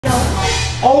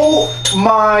Oh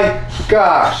my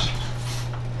gosh.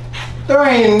 There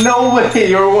ain't no way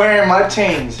you're wearing my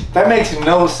chains. That makes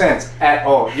no sense at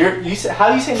all.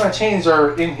 How you say my chains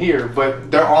are in here, but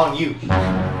they're on you?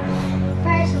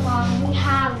 First of all, we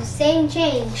have the same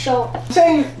chain, so... I'm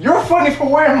saying you're funny for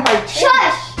wearing my chains.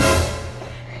 Shush!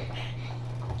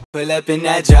 Pull up in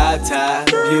that drop top,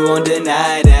 you won't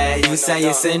deny that. You say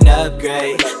it's an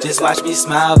upgrade, just watch me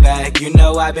smile back. You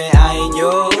know I've been eyeing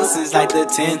you since like the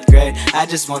 10th grade. I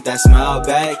just want that smile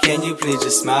back, can you please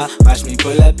just smile? Watch me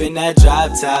pull up in that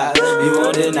drop top, you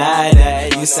won't deny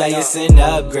that. You say it's an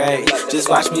upgrade, just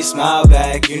watch me smile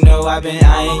back. You know I've been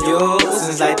eyeing you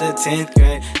since like the 10th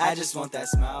grade. I just want that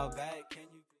smile back.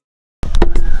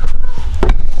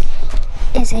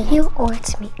 Is it you or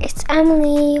it's me? It's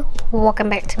Emily. Welcome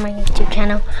back to my YouTube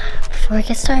channel. Before we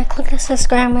get started, click the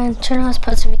subscribe and turn on those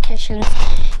post notifications.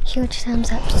 Huge thumbs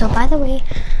up. So by the way,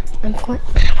 where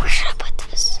should I put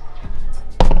this?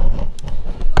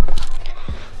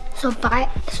 So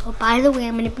by the way,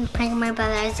 I'm gonna be pranking my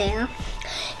brother Isaiah.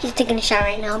 He's taking a shower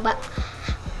right now, but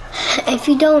if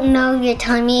you don't know, you're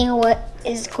telling me what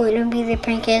is going to be the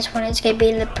prank is, what is going to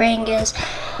be the prank is.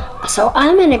 So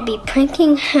I'm going to be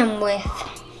pranking him with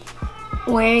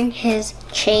wearing his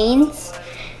chains.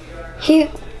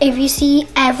 If you see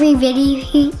every video,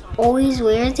 he always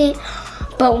wears it.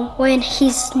 But when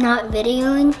he's not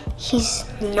videoing, he's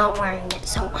not wearing it.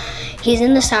 So he's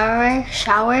in the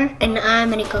shower and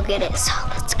I'm going to go get it. So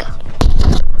let's go.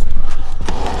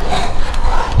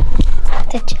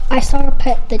 I saw her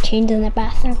put the chains in the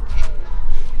bathroom.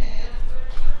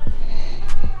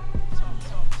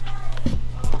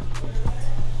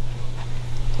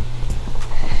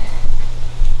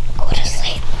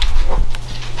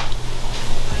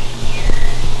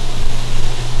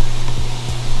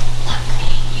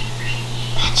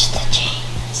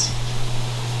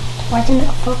 Why isn't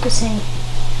it focusing?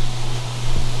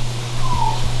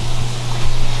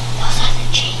 Those are the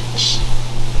chains.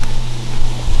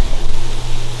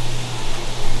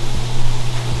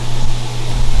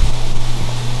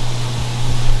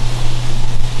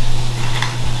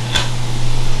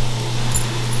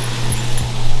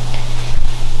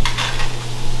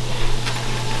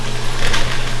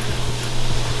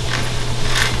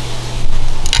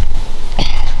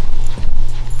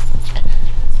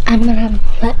 I'm gonna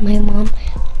let my mom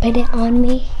put it on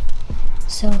me,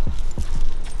 so I'm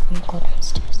gonna go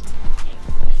downstairs.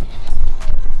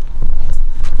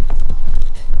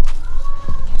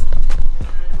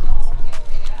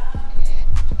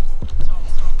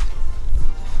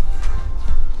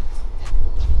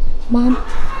 Mom,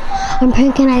 I'm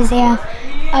pranking Isaiah.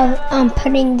 I'm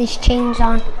putting these chains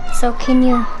on, so can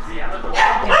you?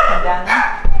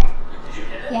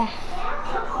 Yeah.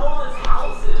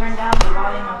 Turn down the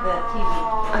volume of the TV.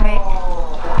 Alright.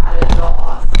 That is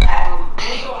awesome.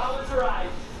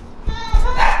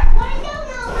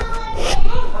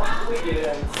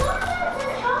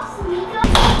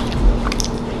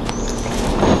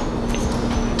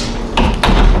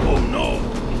 Oh no.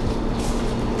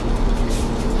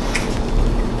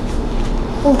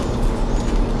 Oh.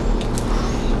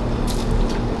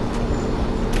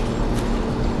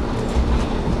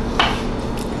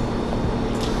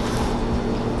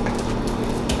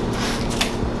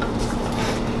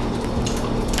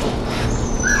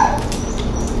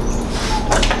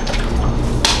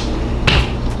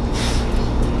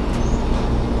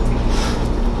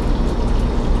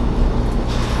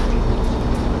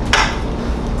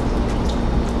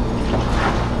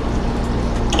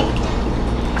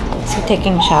 Is he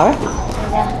taking a shower?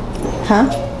 Yeah. Huh?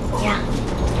 Yeah.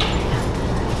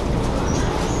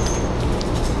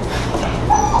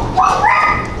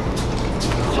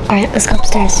 Alright, let's go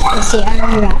upstairs. Let's see how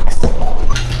he rocks.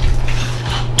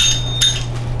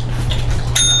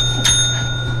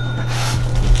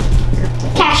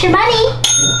 Cash your money.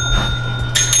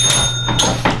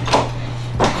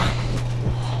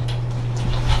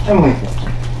 Emily,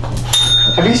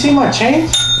 have you seen my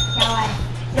chains? No.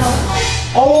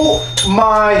 Oh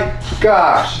my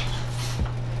gosh.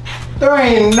 There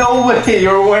ain't no way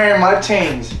you're wearing my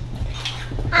chains.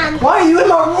 Why are you in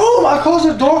my room? I closed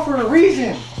the door for a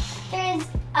reason. There's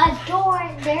a door.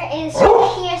 There is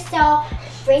here, so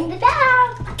ring the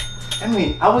bell.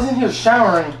 Emily, I was in here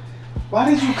showering. Why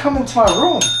did you come into my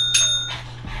room?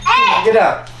 Hey! Get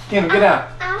out. Get out.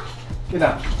 Get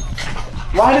out.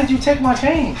 Why did you take my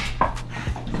chains?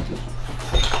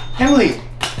 Emily.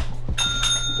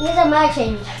 These are my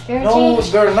chains. No,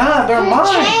 they're not. They're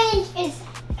mine. Your change is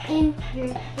in your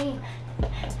thing.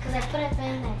 Because I put it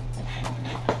in there.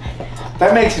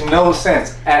 That makes no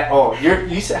sense at all.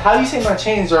 How you say my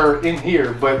chains are in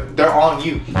here, but they're on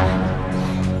you?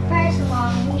 First of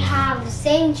all, we have the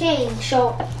same chain,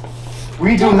 so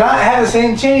We do not have the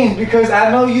same chains because I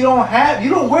know you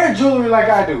don't wear jewelry like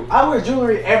I do. I wear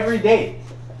jewelry every day.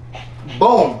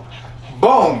 Boom,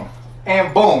 boom,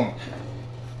 and boom.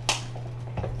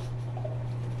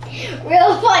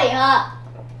 real funny, huh?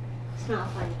 It's not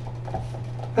funny.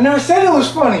 I never said it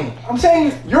was funny. I'm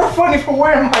saying you're funny for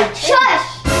wearing my chains. Shush!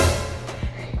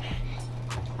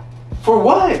 For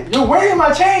what? You're wearing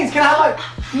my chains. Can I like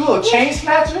you little chain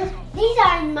snatcher? These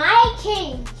are my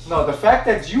chains. No, the fact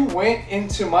that you went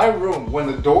into my room when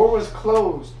the door was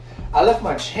closed, I left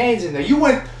my chains in there. You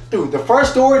went through the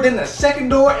first door, then the second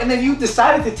door, and then you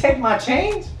decided to take my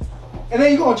chains? And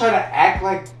then you gonna try to act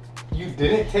like you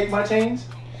didn't take my chains?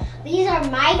 These are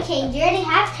my chains. You already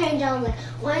have chains on. Like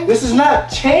 1, This is not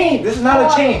chain. This is not 4,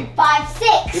 a chain. 5,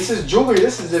 6. This is jewelry.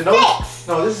 This is a nose. 6.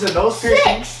 No, this is a nose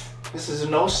piercing. 6. This is a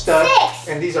nose stud. 6.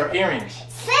 And these are earrings.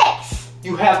 6.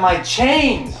 You have my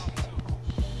chains.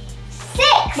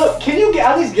 6. Look, can you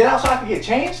at least get out so I can get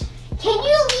changed? Can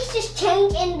you at least just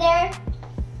change in there?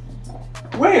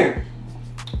 Where?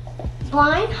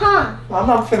 Blind, huh? I'm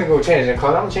not finna go change it,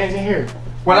 cause I'm changing here.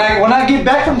 When I get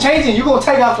back from changing, you gonna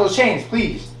take off those chains,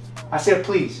 please. I said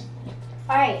please.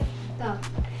 All right, go.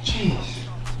 Jeez.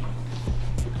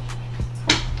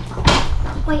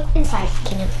 Wait, inside.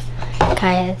 Can you?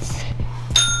 Guys.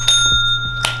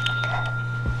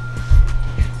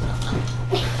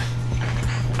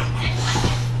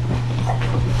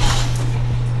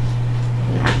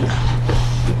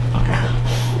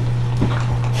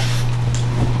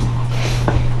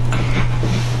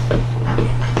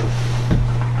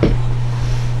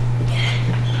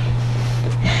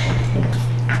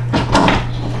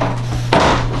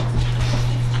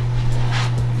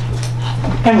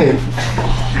 Emily,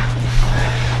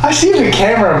 I see the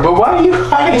camera, but why are you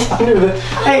hiding under the...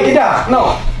 Hey, get down.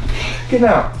 No. Get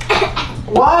down.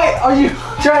 Why are you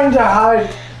trying to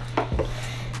hide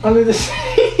under the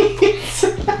seats?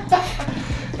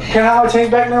 Can I have my chains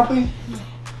back now, please?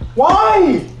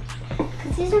 Why?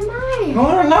 Because these are mine. No,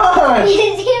 they're not.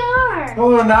 Yes, they are. No,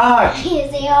 they're not.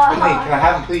 Yes, they are. Emily, can I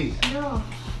have them, please? No.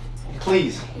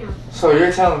 Please. No. So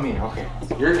you're telling me, okay,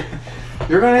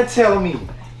 you're gonna tell me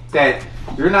that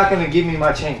you're not gonna give me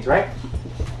my chains, right?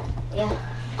 Yeah.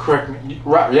 Correct me,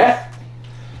 right? Yeah.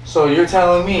 So you're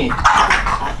telling me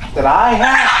that I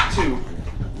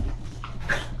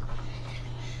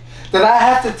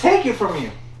have to take it from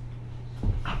you.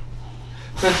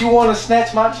 Since you want to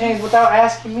snatch my chains without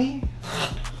asking me,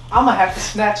 I'm gonna have to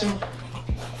snatch them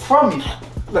from you.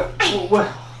 Look, what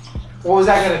was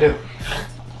that gonna do?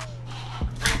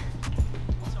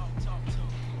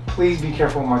 Please be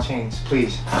careful with my chains,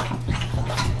 please.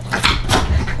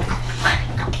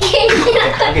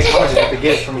 I guess I'll just have to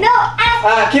get it from you.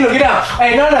 No, Kilo, get down.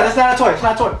 Hey, no, that's not a toy. It's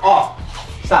not a toy. Off.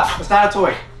 Stop. It's not a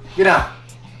toy. Get down.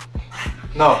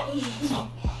 No.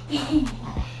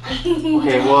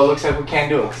 Okay, well, it looks like we can't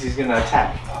do it because he's gonna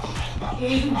attack.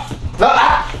 No,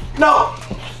 no,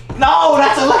 no,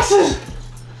 that's Alexis.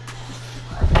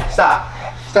 Stop.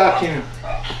 Stop, Kino.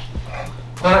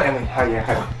 No, not Emily.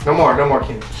 Yeah. No more,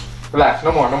 Kino. Relax.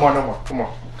 No more.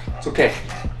 It's okay.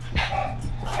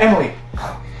 Emily,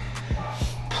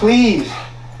 please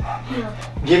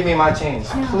give me my chains.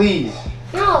 Please.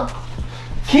 no.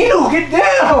 Kino, get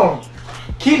down.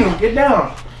 Kino, get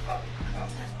down.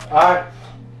 Alright.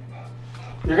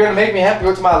 You're gonna make me have to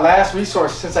go to my last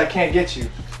resource since I can't get you.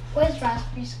 Where's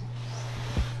raspberries?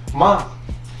 Mom.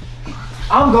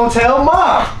 I'm gonna tell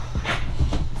Mom.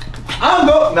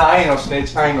 Nah, I ain't no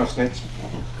snitch.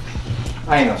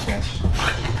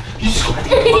 You just gonna have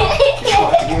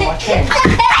to give me my chains.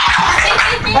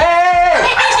 Hey!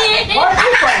 Why are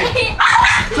you fighting?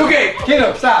 It's okay.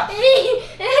 Kino, stop.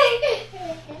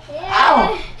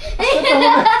 Ow!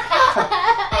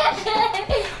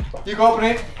 You can open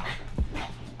it.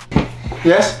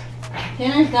 Yes?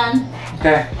 Dinner's done.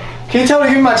 Okay. Can you tell her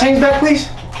to give me my chains back, please?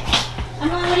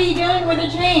 Emma, what are you doing with the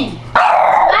chain?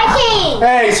 My chain.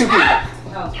 Hey, Suki.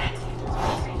 Oh.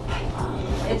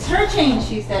 It's her chain,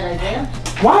 she said, Isaiah.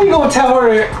 Why are you gonna tell her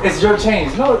it's your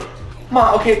chains? No,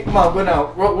 Mom. Okay, Mom. But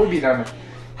no, we'll be done.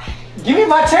 Give me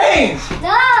my chains. No.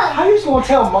 How are you just gonna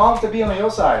tell Mom to be on your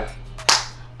side?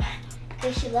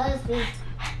 Because she loves me.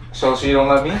 So she don't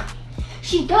love me?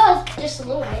 She does, just a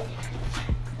little bit.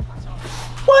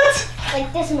 What?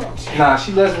 Like this much. Nah,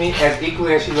 she loves me as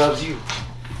equally as she loves you.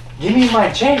 Give me my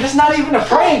chains. This is not even a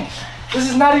prank. This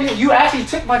is not even. You actually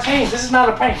took my chains. This is not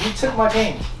a prank. You took my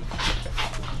chains.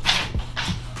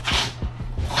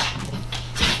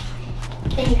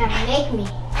 Then you gotta make me.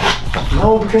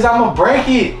 No, because I'm gonna break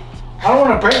it. I don't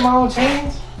want to break my own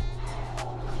chains.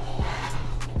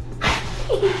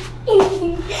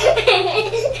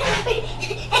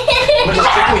 I'm just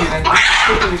tickle you then.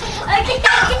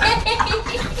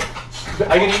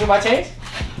 Are you gonna give me my change?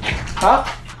 Huh?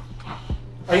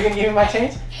 Are you gonna give me my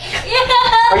change?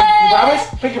 Yeah. Are you promise?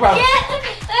 Pick your promise.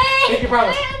 Pick your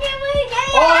promise.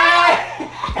 Oh,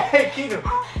 hey, Keto.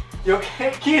 You okay?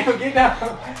 Keto, get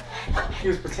down. He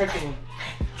was protecting me.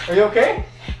 Are you okay?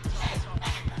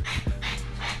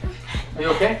 Are you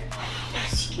okay?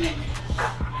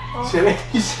 Silly,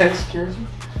 you said it scares me.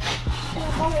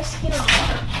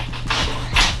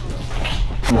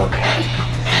 Okay.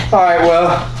 Alright,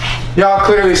 well, y'all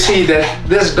clearly see that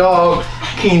this dog,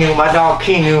 Keenu, my dog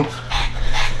Keenu,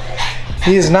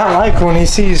 he is not like when he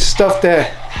sees stuff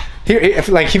that,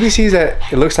 if he sees that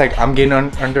it looks like I'm getting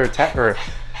under attack or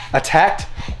attacked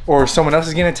or someone else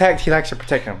is getting attacked, he likes to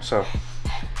protect them. So,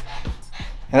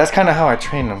 and that's kind of how I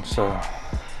train him. So,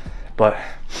 but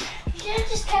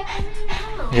Just kept him in the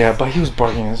house. yeah, but he was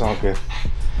barking. It's all good.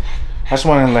 I just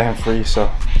wanted to let him free. So,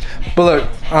 but look,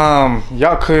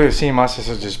 y'all could see my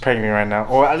sister just pranking me right now.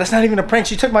 Or that's not even a prank.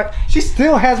 She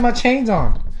still has my chains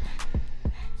on.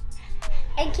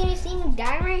 And can you see me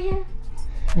dying right here?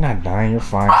 You're not dying. You're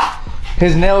fine.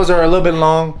 His nails are a little bit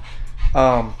long.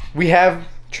 We have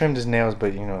trimmed his nails,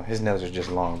 but you know his nails are just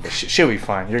long. But she'll be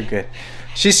fine. You're good.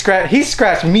 He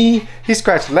scratched me. He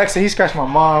scratched Lexa. He scratched my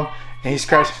mom. And he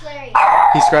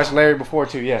scratched Larry before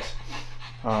too, yes.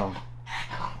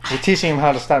 We're teaching him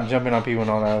how to stop jumping on people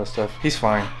and all that other stuff. He's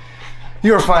fine.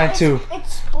 You're fine too.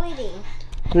 It's splitting.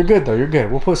 You're good though, you're good.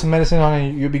 We'll put some medicine on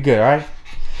and you'll be good, alright?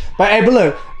 But hey, but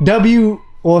look,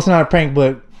 well, it's not a prank,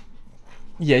 but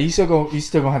yeah, you still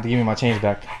gonna have to give me my change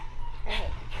back.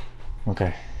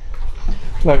 Okay.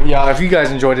 Look, y'all, if you guys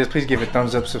enjoyed this, please give it a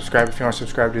thumbs up, subscribe. If you aren't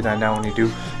subscribed, do that now when you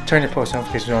do. Turn your post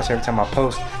notifications on so every time I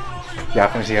post. Y'all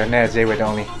finna see her Ned's J-Way the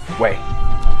only way.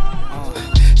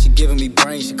 She giving me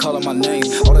brains, she calling my name.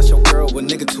 Oh, that's your girl, but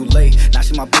nigga too late. Now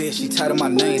she my bitch, she tired of my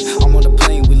name. I'm on the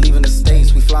plane, we leaving the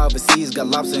States. We fly overseas, got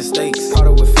lobster and steaks.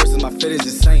 Harder with first, my fit is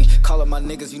insane. Calling my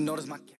niggas, you notice my